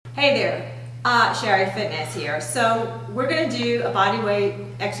Hey there, ShariFitness here. So we're going to do a body weight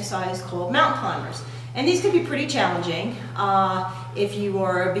exercise called mountain climbers. And these can be pretty challenging if you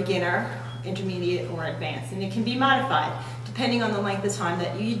are a beginner, intermediate, or advanced. And it can be modified depending on the length of time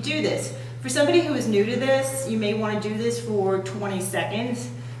that you do this. For somebody who is new to this, you may want to do this for 20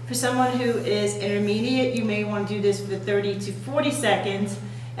 seconds. For someone who is intermediate, you may want to do this for 30 to 40 seconds.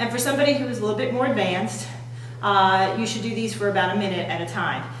 And for somebody who is a little bit more advanced, you should do these for about a minute at a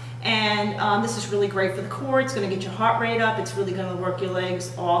time. And this is really great for the core. It's going to get your heart rate up. It's really going to work your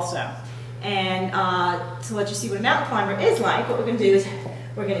legs also. And to let you see what a mountain climber is like, what we're going to do is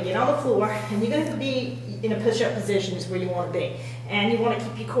we're going to get on the floor, and you're going to be in a push-up position is where you want to be. And you want to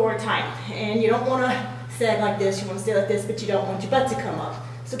keep your core tight. And you don't want to stay like this. You want to stay like this, but you don't want your butt to come up.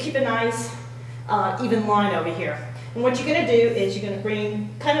 So keep a nice even line over here. And what you're going to do is you're going to bring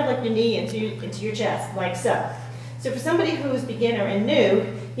kind of like your knee into your chest, like so. So for somebody who's beginner and new,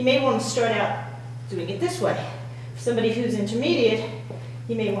 you may want to start out doing it this way. For somebody who's intermediate,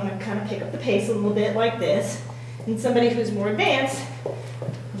 you may want to kind of pick up the pace a little bit like this. And somebody who's more advanced,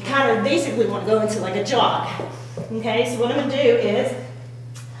 you kind of basically want to go into like a jog. Okay, so what I'm going to do is,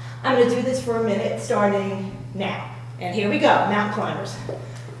 I'm going to do this for a minute starting now. And here we go, mountain climbers.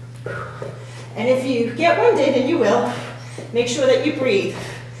 And if you get winded, and you will, make sure that you breathe.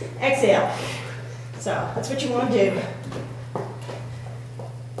 Exhale. So that's what you want to do.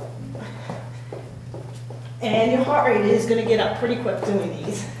 And your heart rate is going to get up pretty quick doing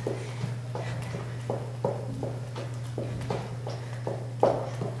these.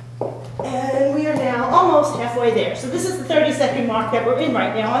 And we are now almost halfway there. So this is the 30-second mark that we're in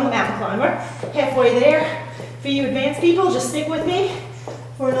right now on the mountain climber. Halfway there. For you advanced people, just stick with me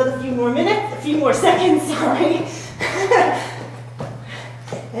for another few more minutes, a few more seconds, sorry.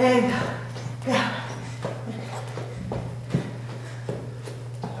 And go.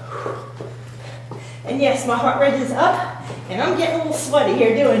 And yes, my heart rate is up, and I'm getting a little sweaty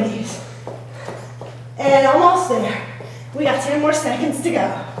here doing these. And almost there. We got 10 more seconds to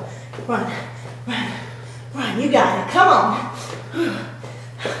go. Run, run, run, you got it, come on.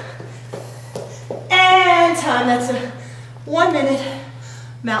 And time, that's a 1 minute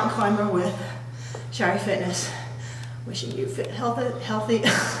mountain climber with ShariFitness. Wishing you fit, healthy, blah,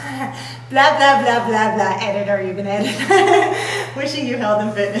 blah, blah, blah, blah, editor, you can edit. Wishing you health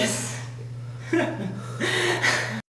and fitness.